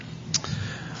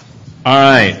All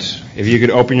right, if you could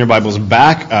open your Bibles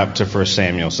back up to 1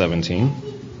 Samuel 17.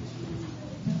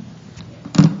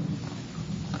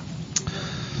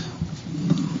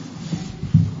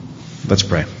 Let's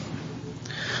pray.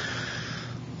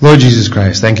 Lord Jesus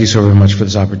Christ, thank you so very much for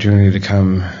this opportunity to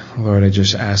come. Lord, I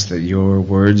just ask that your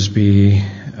words be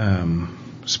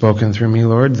spoken through me,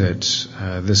 Lord, that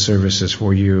this service is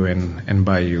for you and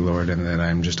by you, Lord, and that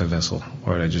I'm just a vessel.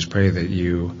 Lord, I just pray that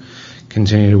you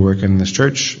continue to work in this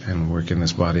church and work in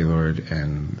this body, Lord,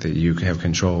 and that you have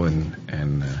control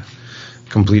and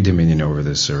complete dominion over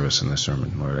this service and this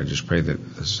sermon, Lord. I just pray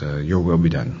that your will be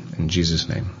done. In Jesus'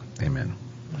 name, amen.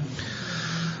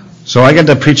 So I got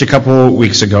to preach a couple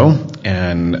weeks ago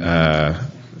and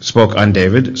spoke on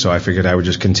David, so I figured I would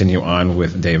just continue on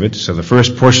with David. So the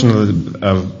first portion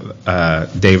of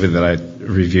David that I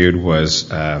reviewed was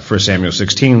 1 Samuel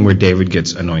 16, where David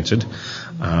gets anointed.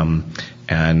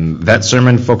 And that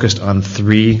sermon focused on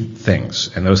three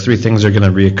things. And those three things are going to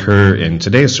reoccur in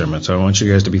today's sermon. So I want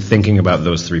you guys to be thinking about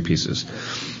those three pieces.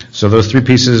 So those three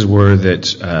pieces were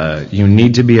that you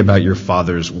need to be about your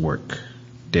father's work.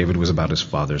 David was about his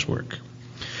father's work.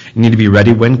 You need to be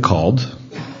ready when called.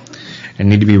 And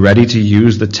need to be ready to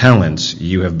use the talents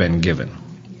you have been given.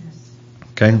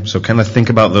 Okay? So kind of think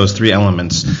about those three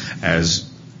elements as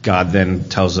God then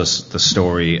tells us the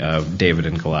story of David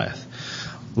and Goliath.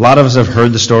 A lot of us have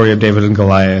heard the story of David and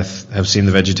Goliath, have seen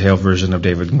the VeggieTale version of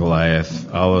David and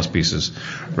Goliath, all those pieces,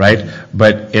 right?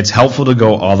 But it's helpful to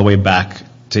go all the way back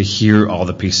to hear all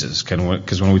the pieces.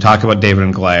 Because when we talk about David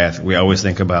and Goliath, we always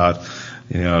think about,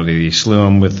 they slew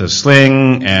him with a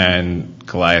sling and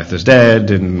Goliath is dead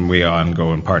and we on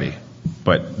go and party.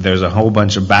 But there's a whole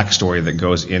bunch of backstory that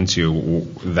goes into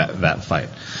that fight.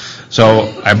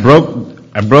 So I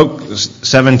broke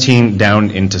 17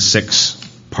 down into 6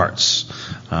 parts.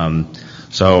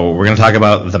 So we're going to talk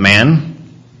about the man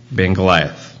being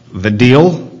Goliath, the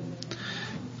deal,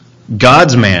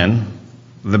 God's man,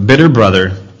 the bitter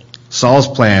brother, Saul's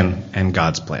plan, and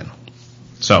God's plan.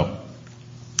 So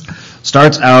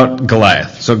starts out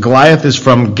Goliath. So Goliath is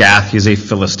from Gath. He's a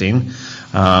Philistine.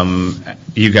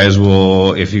 You guys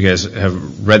will, if you guys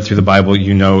have read through the Bible,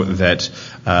 you know that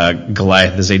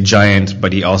Goliath is a giant,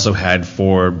 but he also had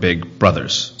 4 big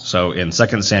brothers. So in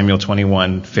 2 Samuel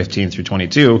 21, 15 through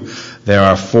 22, there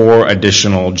are 4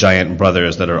 additional giant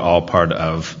brothers that are all part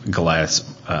of Goliath's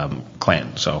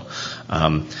clan. So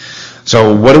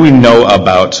what do we know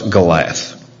about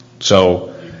Goliath?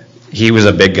 So he was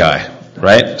a big guy.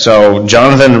 Right? So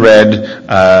Jonathan read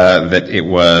that it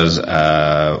was,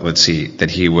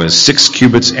 that he was 6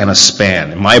 cubits and a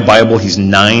span. In my Bible, he's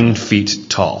 9 feet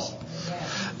tall.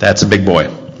 That's a big boy.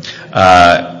 In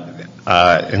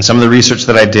some of the research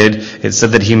that I did, it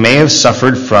said that he may have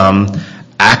suffered from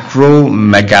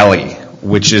acromegaly,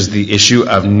 which is the issue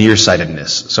of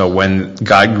nearsightedness. So when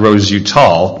God grows you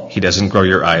tall, he doesn't grow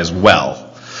your eyes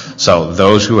well. So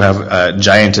those who have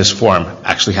giantess form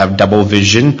actually have double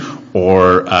vision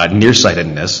or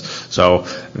nearsightedness. So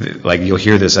like you'll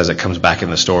hear this as it comes back in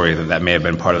the story that may have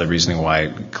been part of the reasoning why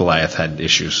Goliath had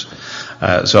issues.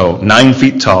 So 9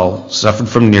 feet tall, suffered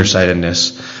from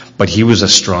nearsightedness, but he was a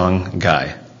strong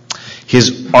guy.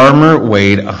 His armor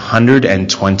weighed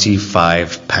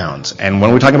 125 pounds. And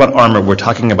when we're talking about armor, we're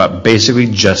talking about basically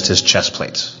just his chest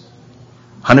plates.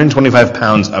 125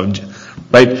 pounds of,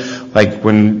 right? Like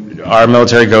when our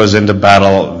military goes into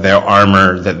battle, their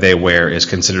armor that they wear is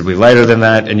considerably lighter than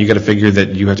that, and you got to figure that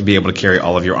you have to be able to carry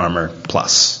all of your armor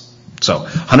plus. So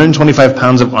 125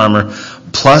 pounds of armor,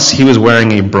 plus he was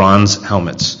wearing a bronze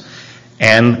helmet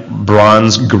and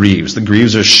bronze greaves. The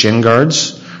greaves are shin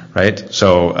guards, right?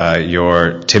 So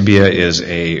your tibia is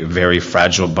a very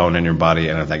fragile bone in your body,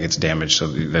 and if that gets damaged, so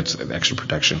that's extra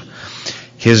protection.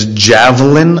 His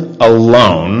javelin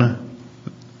alone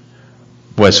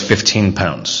was 15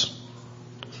 pounds.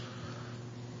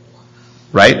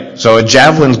 Right? So a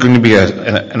javelin is going to be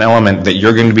an element that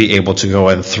you're going to be able to go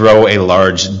and throw a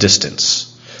large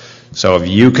distance. So if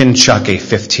you can chuck a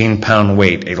 15-pound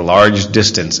weight a large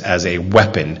distance as a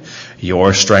weapon,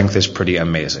 your strength is pretty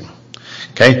amazing.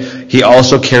 Okay? He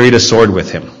also carried a sword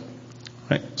with him.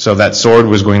 Right? So that sword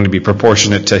was going to be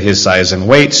proportionate to his size and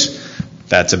weight.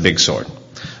 That's a big sword.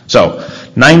 So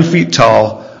 9 feet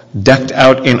tall, decked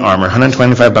out in armor,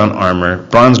 125-pound armor,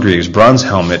 bronze greaves, bronze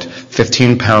helmet,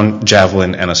 15-pound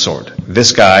javelin, and a sword.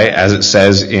 This guy, as it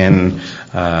says in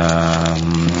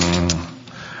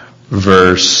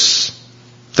verse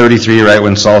 33, right,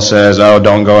 when Saul says,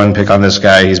 don't go and pick on this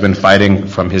guy, he's been fighting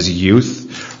from his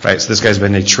youth, right? So this guy's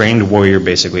been a trained warrior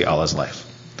basically all his life.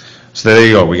 So there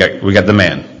you go, we got the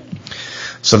man.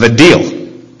 So the deal.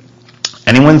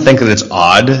 Anyone think that it's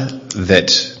odd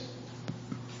that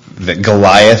that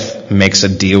Goliath makes a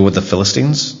deal with the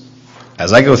Philistines.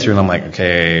 As I go through, and I'm like,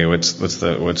 okay, where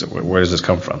does this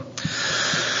come from?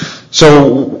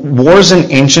 So wars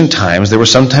in ancient times, they were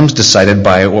sometimes decided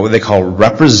by what they call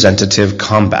representative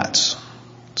combats.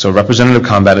 So representative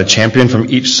combat, a champion from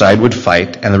each side would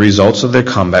fight, and the results of their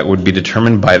combat would be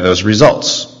determined by those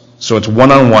results. So it's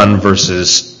one-on-one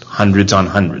versus hundreds on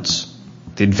hundreds.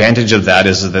 The advantage of that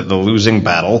is that the losing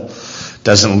battle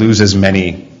doesn't lose as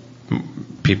many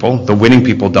people. The winning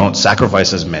people don't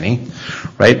sacrifice as many,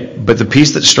 right? But the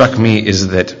piece that struck me is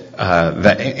that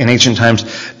in ancient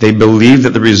times, they believed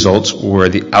that the results were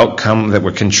the outcome that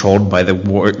were controlled by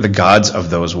the gods of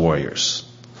those warriors.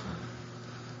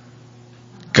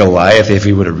 Goliath, if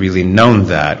he would have really known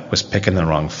that, was picking the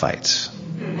wrong fights.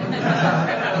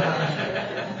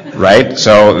 Right?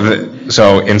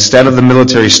 So instead of the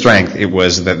military strength, it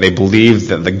was that they believed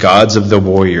that the gods of the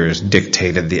warriors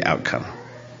dictated the outcome.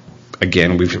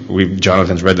 Again,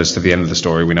 Jonathan's read this to the end of the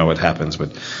story. We know what happens,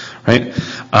 but right?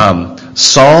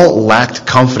 Saul lacked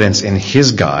confidence in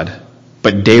his God,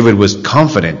 but David was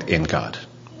confident in God.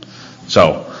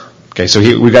 So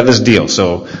we got this deal.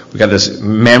 So we got this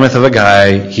mammoth of a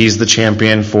guy. He's the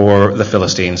champion for the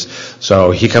Philistines.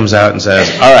 So he comes out and says,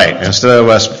 all right, instead of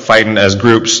us fighting as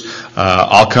groups,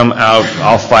 I'll come out,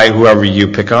 I'll fight whoever you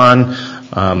pick on.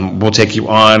 We'll take you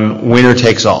on. Winner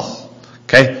takes all.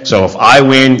 Okay? So if I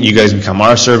win, you guys become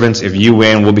our servants. If you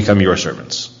win, we'll become your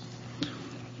servants.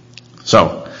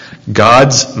 So,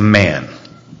 God's man.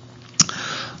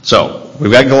 So,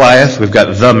 we've got Goliath, we've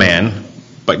got the man,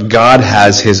 but God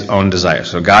has his own desire.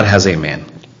 So God has a man.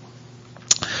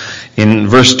 In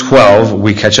verse 12,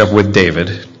 we catch up with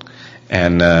David,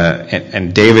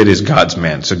 and David is God's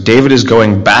man. So David is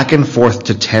going back and forth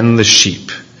to tend the sheep.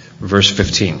 Verse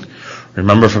 15.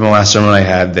 Remember from the last sermon I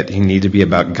had that he needed to be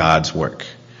about God's work.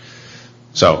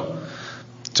 So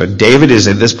David is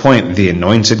at this point the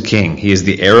anointed king. He is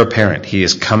the heir apparent. He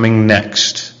is coming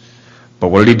next. But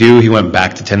what did he do? He went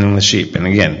back to tending the sheep. And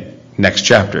again, next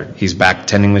chapter, he's back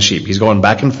tending the sheep. He's going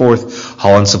back and forth,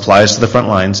 hauling supplies to the front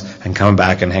lines, and coming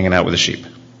back and hanging out with the sheep.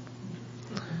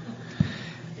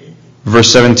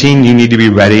 Verse 17, you need to be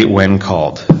ready when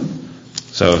called.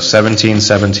 So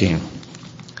 17:17.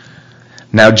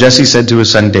 Now Jesse said to his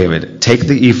son David, take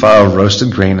the ephah of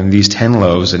roasted grain and these 10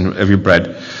 loaves of your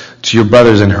bread to your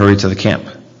brothers and hurry to the camp.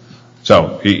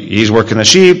 So he's working the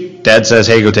sheep. Dad says,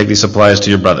 hey, go take these supplies to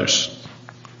your brothers.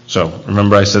 So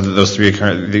remember I said that those three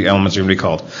the elements are going to be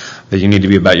called. That you need to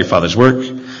be about your father's work,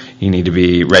 you need to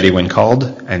be ready when called,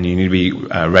 and you need to be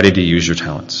ready to use your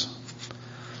talents.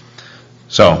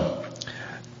 So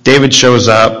David shows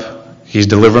up. He's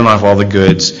delivering off all the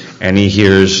goods, and he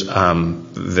hears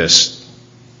this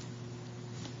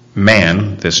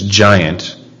man, this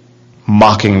giant,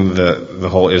 mocking the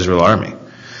whole Israel army.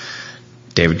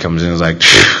 David comes in and is like,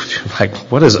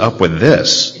 what is up with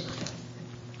this?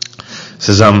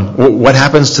 Says, what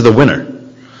happens to the winner?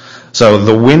 So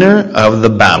the winner of the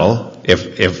battle,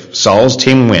 if Saul's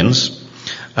team wins,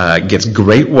 gets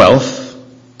great wealth,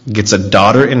 gets a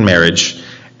daughter in marriage,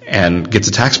 and gets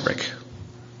a tax break.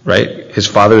 Right? His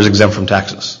father is exempt from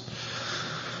taxes.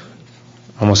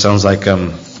 Almost sounds like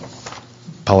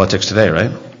politics today,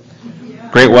 right? Yeah.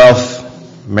 Great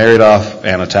wealth, married off,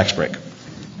 and a tax break.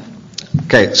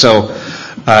 Okay, so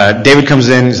David comes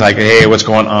in, he's like, hey, what's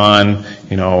going on?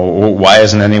 Why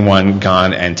hasn't anyone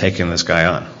gone and taken this guy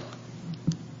on?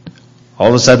 All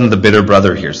of a sudden, the bitter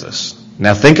brother hears this.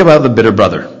 Now think about the bitter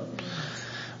brother.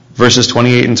 Verses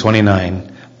 28 and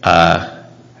 29,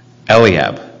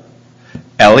 Eliab.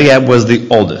 Eliab was the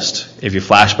oldest. If you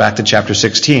flash back to chapter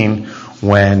 16,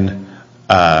 when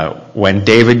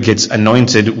David gets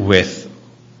anointed with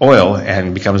oil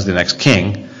and becomes the next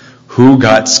king, who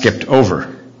got skipped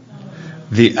over?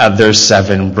 The other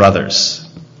 7 brothers.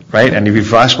 Right? And if you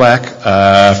flash back,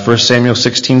 1 Samuel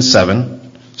 16:7.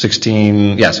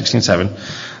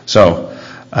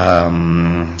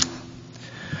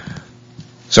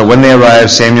 So when they arrived,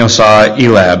 Samuel saw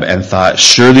Eliab and thought,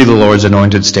 surely the Lord's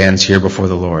anointed stands here before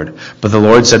the Lord. But the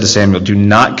Lord said to Samuel, do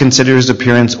not consider his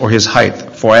appearance or his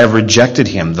height, for I have rejected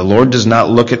him. The Lord does not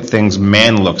look at things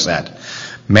man looks at.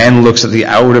 Man looks at the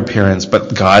outward appearance,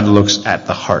 but God looks at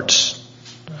the heart.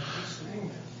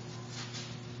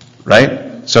 Right?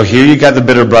 So here you got the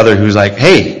bitter brother who's like,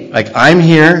 hey, I'm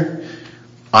here,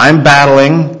 I'm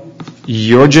battling,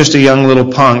 you're just a young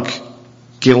little punk,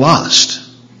 get lost.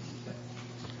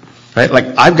 Right?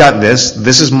 I've got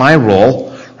this is my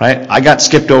role, right? I got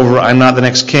skipped over, I'm not the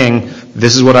next king,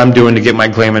 this is what I'm doing to get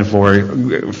my fame and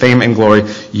glory,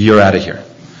 you're out of here.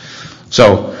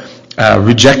 So,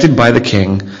 rejected by the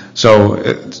king, So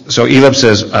Eliab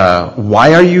says,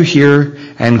 why are you here,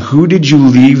 and who did you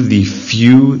leave the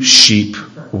few sheep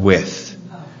with?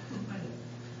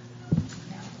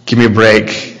 Give me a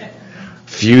break.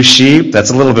 Few sheep, that's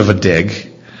a little bit of a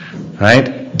dig,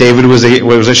 right? David was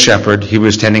a shepherd. He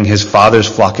was tending his father's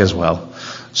flock as well.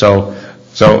 So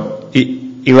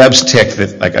Eliab's ticked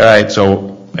that, like, all right,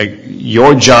 so like,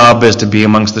 your job is to be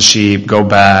amongst the sheep. Go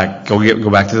back to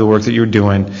the work that you're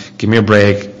doing. Give me a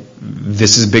break.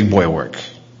 This is big boy work.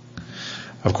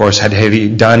 Of course, had he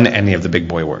done any of the big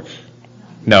boy work?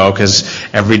 No, because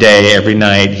every day, every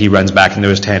night, he runs back into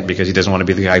his tent because he doesn't want to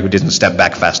be the guy who didn't step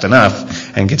back fast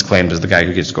enough and gets claimed as the guy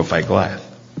who gets to go fight Goliath.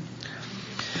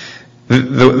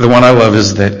 The one I love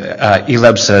is that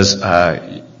Eliab says,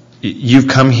 you've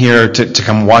come here to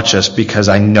come watch us because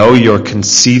I know your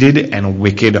conceited and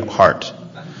wicked heart.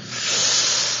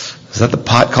 Is that the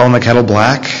pot calling the kettle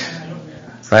black?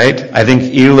 Right? I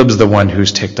think Eliab's the one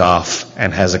who's ticked off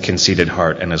and has a conceited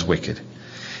heart and is wicked.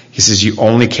 He says, you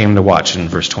only came to watch in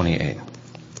verse 28.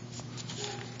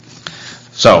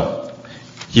 So,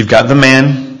 you've got the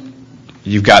man,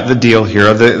 you've got the deal, here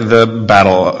are the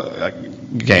battle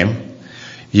game.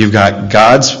 You've got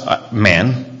God's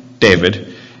man,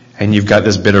 David, and you've got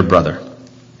this bitter brother.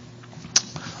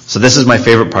 So this is my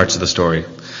favorite parts of the story.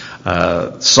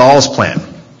 Saul's plan.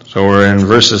 So we're in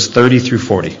verses 30 through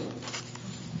 40.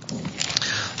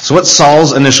 So what's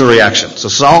Saul's initial reaction? So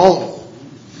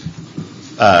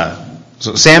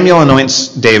Samuel anoints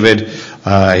David.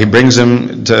 He brings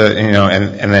him to,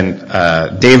 and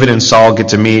then David and Saul get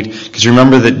to meet. Because you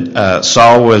remember that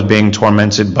Saul was being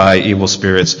tormented by evil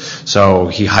spirits. So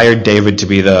he hired David to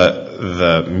be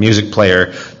the music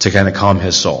player to kind of calm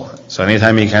his soul. So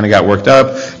anytime he kind of got worked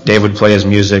up, David would play his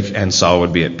music and Saul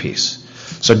would be at peace.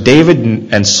 So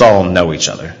David and Saul know each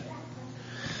other.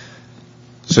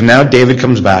 So now David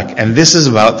comes back, and this is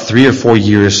about 3 or 4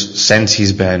 years since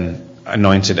he's been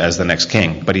anointed as the next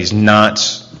king. But he's not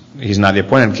the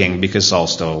appointed king because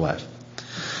Saul's still alive.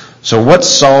 So what's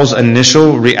Saul's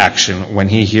initial reaction when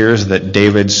he hears that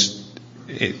David's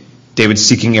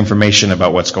seeking information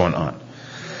about what's going on?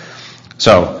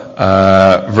 So,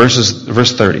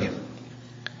 verse 30.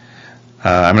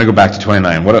 I'm going to go back to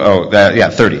 29.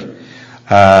 30.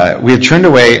 We had turned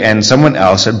away, and someone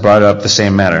else had brought up the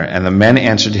same matter, and the men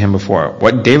answered to him before.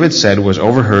 What David said was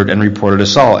overheard and reported to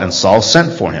Saul, and Saul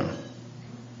sent for him.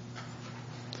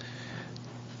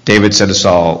 David said to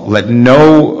Saul, let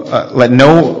no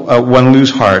one lose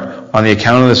heart on the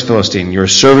account of this Philistine. Your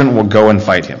servant will go and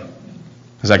fight him.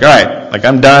 He's like, all right, like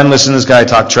I'm done listening to this guy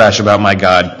talk trash about my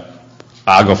God.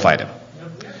 I'll go fight him.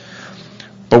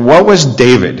 But what was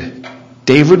David?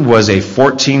 David was a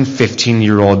 14,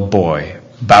 15-year-old boy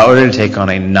about to take on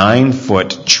a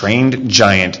 9-foot trained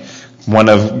giant, one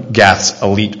of Gath's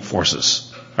elite forces.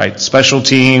 Right? Special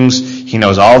teams, he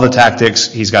knows all the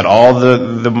tactics, he's got all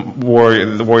the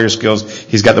warrior skills,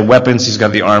 he's got the weapons, he's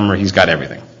got the armor, he's got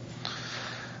everything.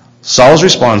 Saul's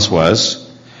response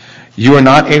was, you are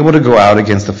not able to go out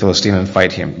against the Philistine and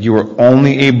fight him. You are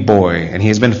only a boy, and he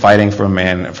has been fighting for a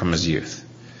man from his youth.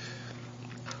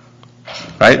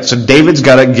 Right? So David's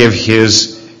got to give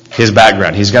his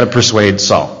background. He's got to persuade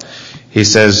Saul. He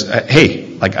says, hey,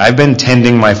 like I've been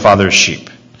tending my father's sheep.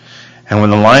 And when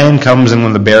the lion comes and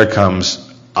when the bear comes,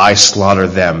 I slaughter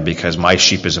them because my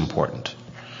sheep is important.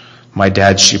 My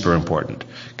dad's sheep are important.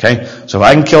 Okay? So if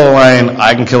I can kill a lion,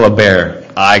 I can kill a bear,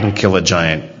 I can kill a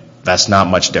giant. That's not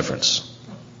much difference.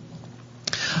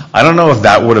 I don't know if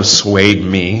that would have swayed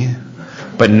me,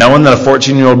 but knowing that a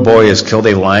 14-year-old boy has killed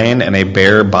a lion and a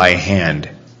bear by hand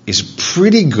is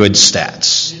pretty good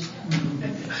stats.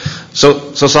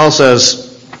 So Saul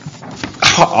says,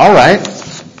 all right,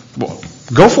 well,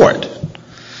 go for it.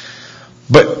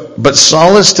 But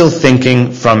Saul is still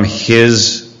thinking from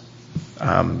his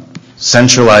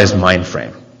centralized mind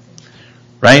frame.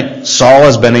 Right? Saul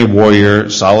has been a warrior.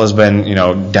 Saul has been,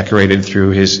 decorated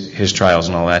through his trials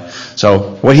and all that.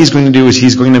 So what he's going to do is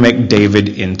he's going to make David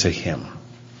into him.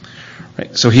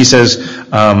 Right? So he says,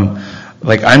 I'm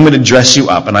going to dress you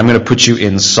up and I'm going to put you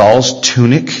in Saul's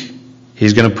tunic.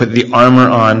 He's going to put the armor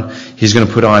on. He's going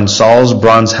to put on Saul's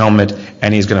bronze helmet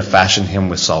and he's going to fashion him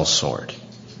with Saul's sword.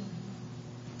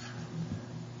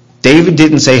 David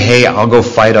didn't say, hey, I'll go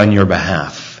fight on your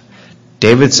behalf.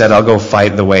 David said, I'll go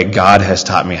fight the way God has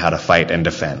taught me how to fight and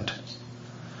defend.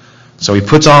 So he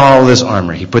puts on all of this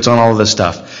armor. He puts on all of this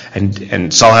stuff.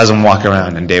 And Saul has him walk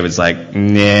around. And David's like,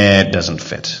 nah, it doesn't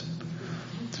fit.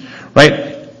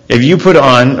 Right? If you put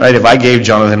on, right, if I gave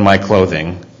Jonathan my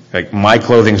clothing, like my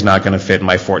clothing's not going to fit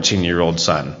my 14-year-old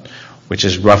son, which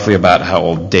is roughly about how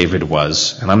old David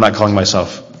was. And I'm not calling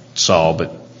myself Saul,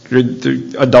 but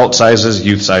They're adult sizes,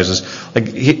 youth sizes. Like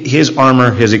his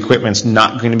armor, his equipment's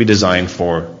not going to be designed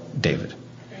for David.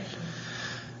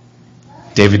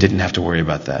 David didn't have to worry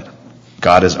about that.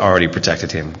 God has already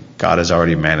protected him. God has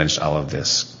already managed all of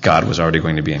this. God was already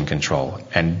going to be in control.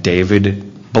 And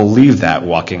David believed that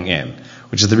walking in,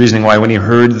 which is the reason why when he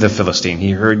heard the Philistine,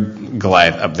 he heard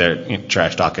Goliath up there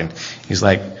trash talking. He's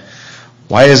like,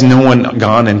 why has no one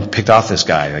gone and picked off this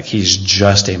guy? Like, he's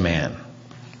just a man.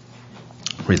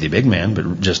 Really big man,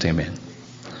 but just a man.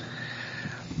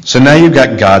 So now you've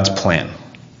got God's plan.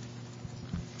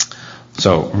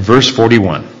 So, verse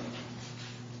 41.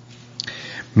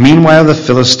 Meanwhile, the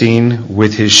Philistine,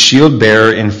 with his shield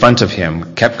bearer in front of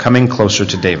him, kept coming closer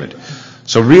to David.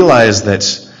 So realize that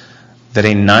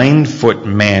a 9-foot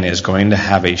man is going to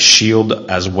have a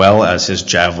shield as well as his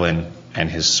javelin and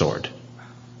his sword.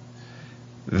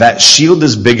 That shield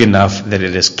is big enough that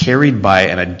it is carried by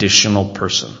an additional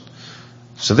person.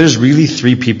 So there's really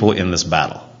 3 people in this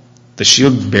battle. The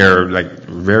shield bearer,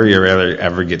 very rarely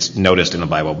ever gets noticed in the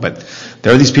Bible, but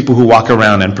there are these people who walk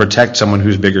around and protect someone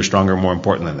who's bigger, stronger, more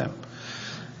important than them.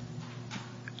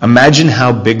 Imagine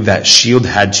how big that shield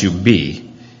had to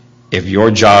be if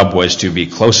your job was to be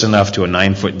close enough to a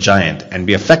 9-foot giant and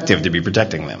be effective to be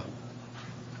protecting them.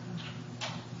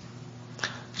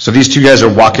 So these 2 guys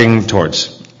are walking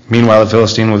towards. Meanwhile, the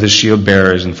Philistine with his shield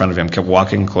bearers in front of him kept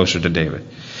walking closer to David.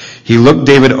 He looked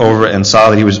David over and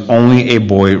saw that he was only a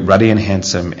boy, ruddy and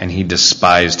handsome, and he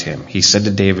despised him. He said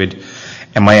to David,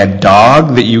 "Am I a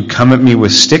dog that you come at me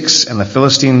with sticks?" And the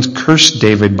Philistines cursed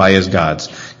David by his gods.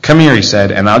 "Come here," he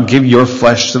said, "and I'll give your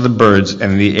flesh to the birds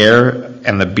and the air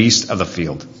and the beasts of the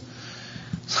field."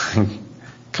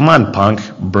 Come on, punk,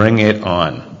 bring it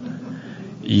on.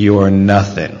 You're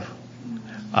nothing.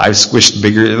 I've squished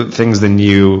bigger things than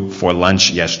you for lunch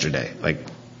yesterday.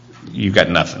 You got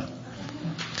nothing.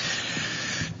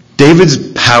 David's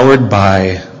powered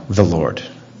by the Lord.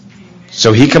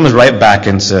 So he comes right back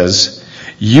and says,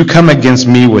 "You come against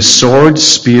me with sword,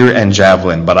 spear, and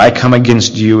javelin, but I come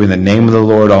against you in the name of the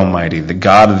Lord Almighty, the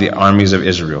God of the armies of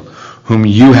Israel, whom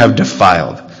you have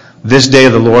defiled. This day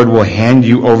the Lord will hand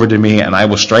you over to me, and I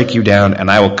will strike you down, and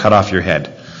I will cut off your head."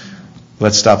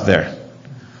 Let's stop there.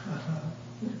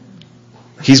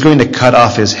 He's going to cut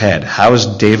off his head. How is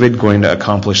David going to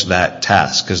accomplish that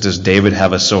task? Because does David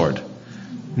have a sword?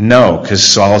 No, because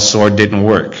Saul's sword didn't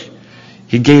work.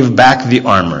 He gave back the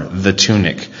armor, the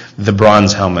tunic, the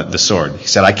bronze helmet, the sword. He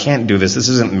said, "I can't do this. This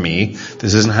isn't me.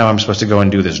 This isn't how I'm supposed to go and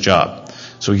do this job."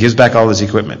 So he gives back all his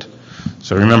equipment.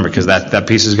 So remember, because that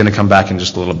piece is going to come back in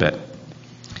just a little bit.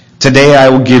 "Today I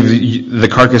will give the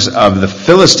carcass of the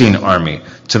Philistine army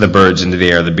to the birds and to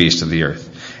the air, the beasts of the earth.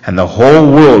 And the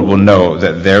whole world will know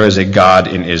that there is a God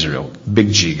in Israel."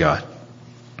 Big G God.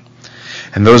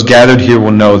 "And those gathered here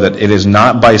will know that it is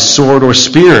not by sword or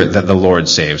spear that the Lord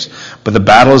saves, but the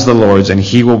battle is the Lord's, and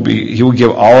he will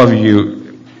give all of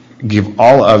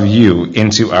you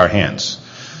into our hands."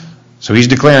 So he's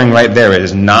declaring right there, it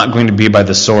is not going to be by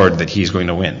the sword that he's going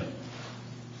to win.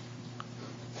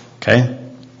 Okay?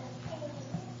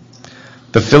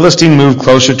 The Philistine moved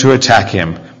closer to attack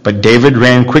him, but David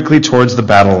ran quickly towards the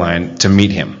battle line to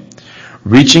meet him.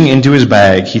 Reaching into his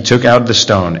bag, he took out the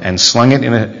stone and slung it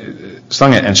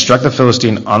and struck the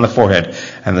Philistine on the forehead,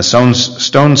 and the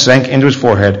stone sank into his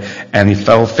forehead, and he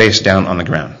fell face down on the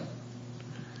ground.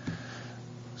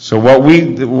 So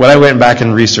what I went back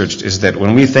and researched is that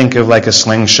when we think of like a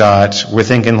slingshot, we're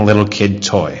thinking a little kid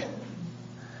toy.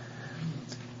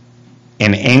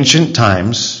 In ancient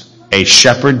times, a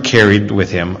shepherd carried with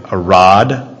him a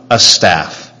rod, a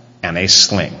staff, and a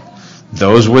sling.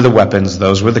 Those were the weapons,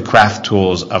 those were the craft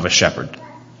tools of a shepherd.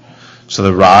 So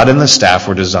the rod and the staff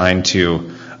were designed to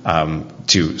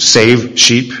save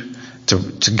sheep,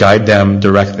 to guide them,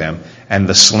 direct them, and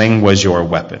the sling was your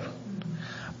weapon.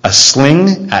 A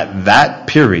sling at that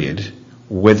period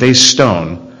with a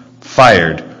stone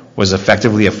fired was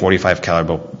effectively a .45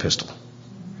 caliber pistol.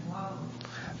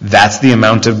 That's the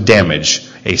amount of damage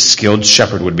a skilled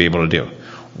shepherd would be able to do.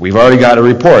 We've already got a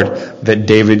report that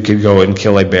David could go and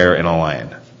kill a bear and a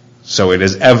lion. So it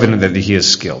is evident that he is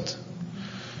skilled.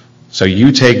 So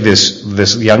you take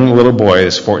this young little boy,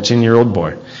 this 14-year-old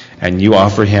boy, and you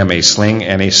offer him a sling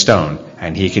and a stone,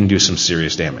 and he can do some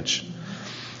serious damage.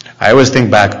 I always think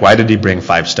back, why did he bring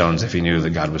 5 stones if he knew that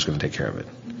God was going to take care of it?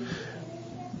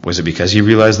 Was it because he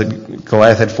realized that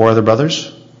Goliath had 4 other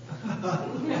brothers?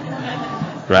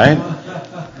 Right?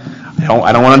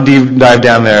 I don't want to deep dive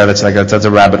down there. That's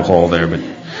a rabbit hole there. But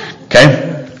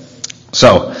okay.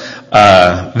 So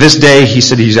this day he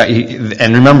said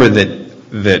and remember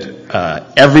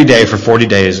that every day for 40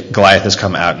 days Goliath has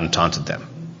come out and taunted them.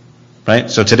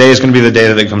 Right? So today is going to be the day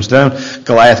that it comes down.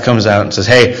 Goliath comes out and says,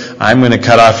 hey, I'm going to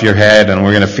cut off your head and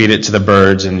we're going to feed it to the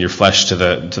birds and your flesh to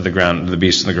the ground, to the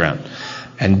beasts of the ground.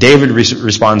 And David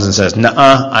responds and says,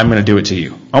 nuh-uh, I'm going to do it to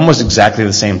you. Almost exactly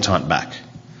the same taunt back.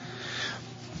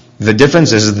 The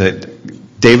difference is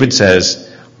that David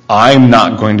says, I'm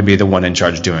not going to be the one in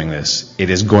charge doing this. It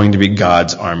is going to be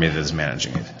God's army that is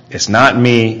managing it. It's not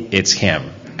me, it's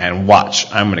him. And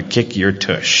watch, I'm going to kick your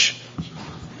tush.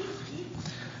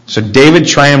 So David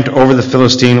triumphed over the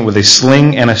Philistine with a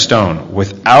sling and a stone.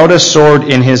 Without a sword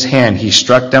in his hand, he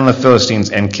struck down the Philistines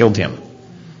and killed him.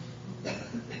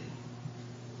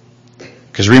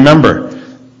 Because remember,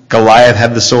 Goliath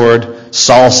had the sword.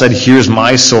 Saul said, here's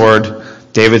my sword.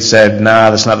 David said,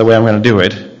 nah, that's not the way I'm going to do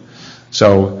it.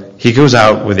 So he goes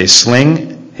out with a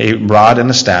sling, a rod, and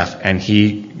a staff, and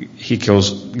he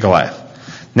kills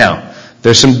Goliath. Now,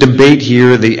 there's some debate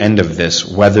here at the end of this,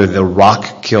 whether the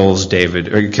rock kills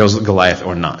David or kills Goliath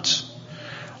or not.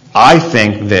 I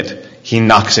think that he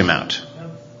knocks him out.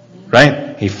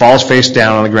 Right? He falls face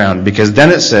down on the ground, because then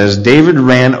it says, David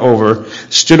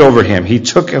stood over him. He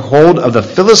took a hold of the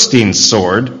Philistine's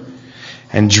sword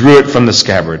and drew it from the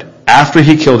scabbard. After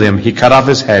he killed him, he cut off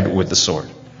his head with the sword.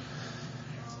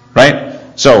 Right?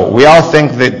 So, we all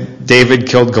think that David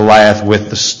killed Goliath with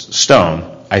the stone.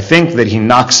 I think that he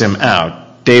knocks him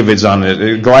out.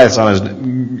 Goliath's on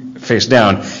his face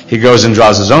down. He goes and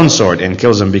draws his own sword and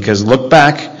kills him, because look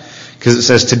back, because it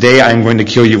says, today I'm going to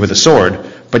kill you with a sword,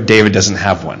 but David doesn't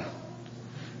have one.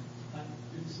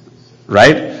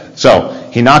 Right? So,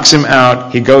 he knocks him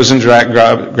out, he goes and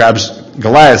grabs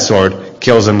Goliath's sword,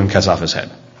 kills him, and cuts off his head.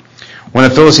 When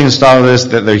the Philistines saw this,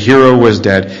 that their hero was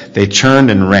dead, they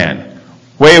turned and ran.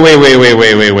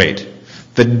 Wait.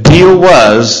 The deal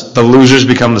was, the losers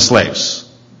become the slaves.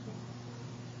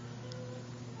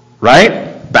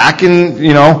 Right? Back in,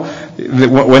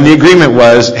 when the agreement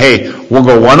was, hey, we'll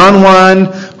go one-on-one,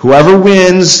 whoever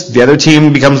wins, the other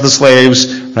team becomes the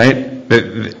slaves, right?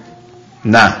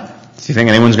 Nah. Do you think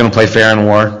anyone's going to play fair in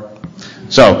war?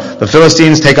 So, the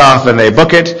Philistines take off and they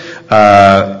book it,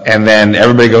 and then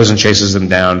everybody goes and chases them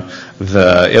down.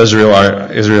 The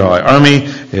Israelite army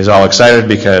is all excited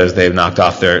because they've knocked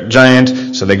off their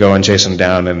giant, so they go and chase him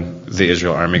down, and the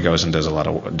Israel army goes and does a lot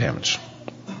of damage.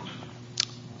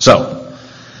 So,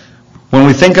 when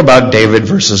we think about David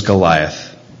versus Goliath,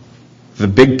 the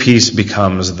big piece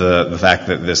becomes the fact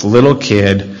that this little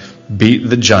kid beat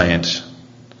the giant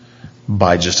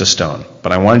by just a stone.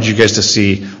 But I wanted you guys to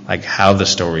see how the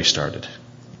story started.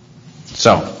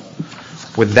 So,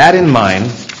 with that in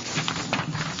mind,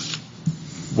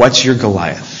 what's your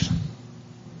Goliath?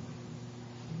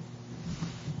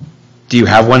 Do you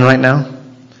have one right now?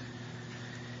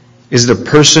 Is it a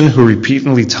person who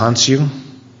repeatedly taunts you?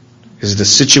 Is it a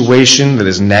situation that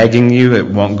is nagging you that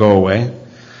won't go away?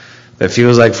 That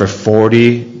feels like for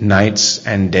 40 nights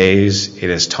and days it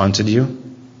has taunted you?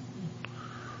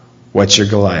 What's your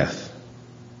Goliath?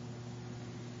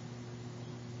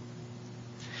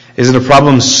 Is it a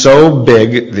problem so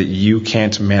big that you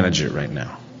can't manage it right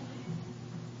now?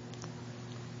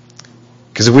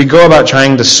 Because if we go about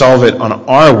trying to solve it on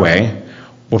our way,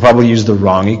 we'll probably use the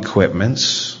wrong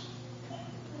equipments,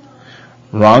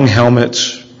 wrong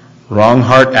helmets, wrong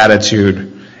heart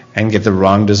attitude, and get the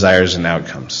wrong desires and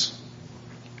outcomes.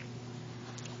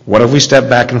 What if we step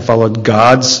back and followed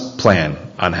God's plan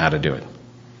on how to do it?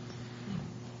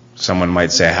 Someone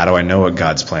might say, how do I know what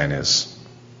God's plan is?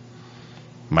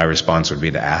 My response would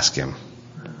be to ask Him.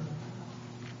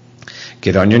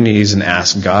 Get on your knees and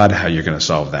ask God how you're going to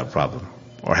solve that problem,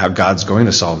 or how God's going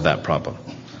to solve that problem.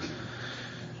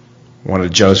 One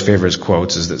of Joe's favorite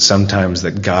quotes is that sometimes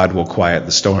that God will quiet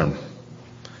the storm.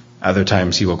 Other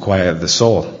times He will quiet the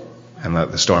soul and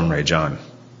let the storm rage on.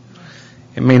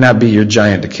 It may not be your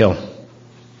giant to kill.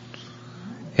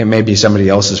 It may be somebody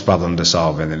else's problem to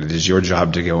solve, and it is your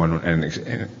job to go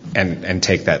and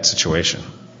take that situation.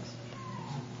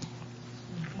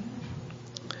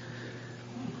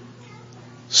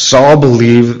 Saul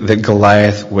believed that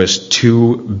Goliath was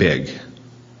too big.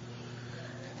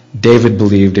 David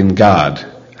believed in God,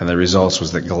 and the result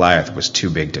was that Goliath was too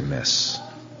big to miss.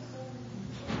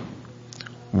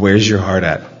 Where's your heart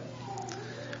at?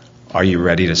 Are you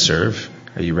ready to serve?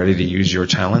 Are you ready to use your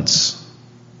talents?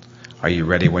 Are you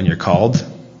ready when you're called?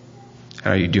 And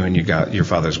are you doing your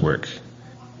Father's work?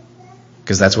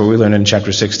 Because that's what we learned in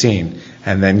chapter 16.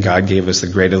 And then God gave us the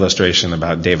great illustration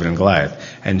about David and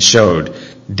Goliath and showed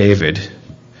David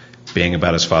being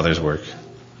about his Father's work,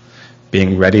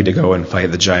 being ready to go and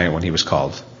fight the giant when he was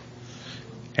called.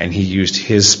 And he used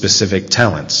his specific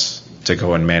talents to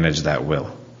go and manage that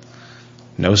will.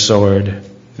 No sword,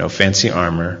 no fancy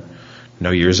armor,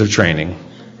 no years of training.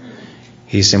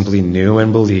 He simply knew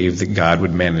and believed that God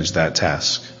would manage that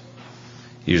task.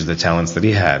 Used the talents that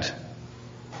he had,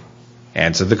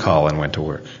 answered the call, and went to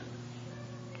work.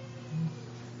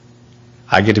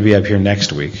 I get to be up here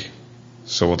next week,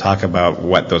 so we'll talk about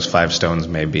what those 5 stones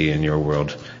may be in your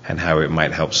world and how it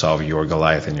might help solve your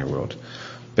Goliath in your world.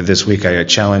 But this week I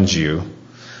challenge you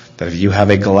that if you have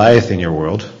a Goliath in your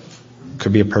world,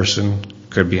 could be a person,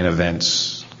 could be an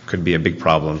event, could be a big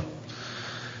problem,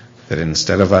 that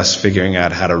instead of us figuring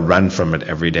out how to run from it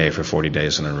every day for 40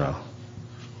 days in a row,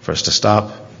 for us to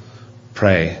stop,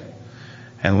 pray,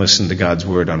 and listen to God's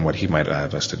word on what he might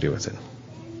have us to do with it.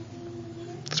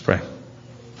 Let's pray.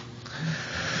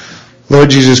 Lord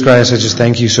Jesus Christ, I just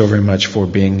thank you so very much for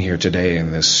being here today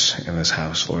in this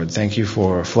house, Lord. Thank you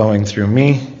for flowing through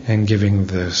me and giving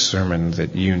the sermon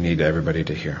that you need everybody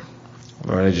to hear.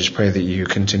 Lord, I just pray that you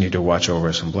continue to watch over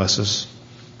us and bless us.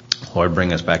 Lord,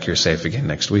 bring us back here safe again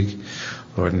next week.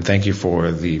 Lord, and thank you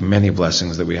for the many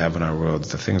blessings that we have in our world,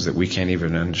 the things that we can't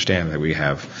even understand that we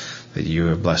have, that you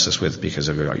have blessed us with because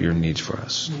of your needs for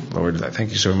us. Lord, I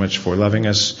thank you so much for loving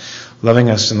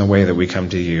us in the way that we come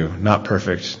to you, not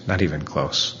perfect, not even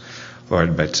close,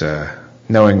 Lord, but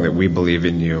knowing that we believe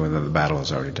in you and that the battle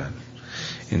is already done.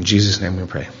 In Jesus' name we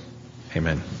pray.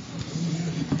 Amen.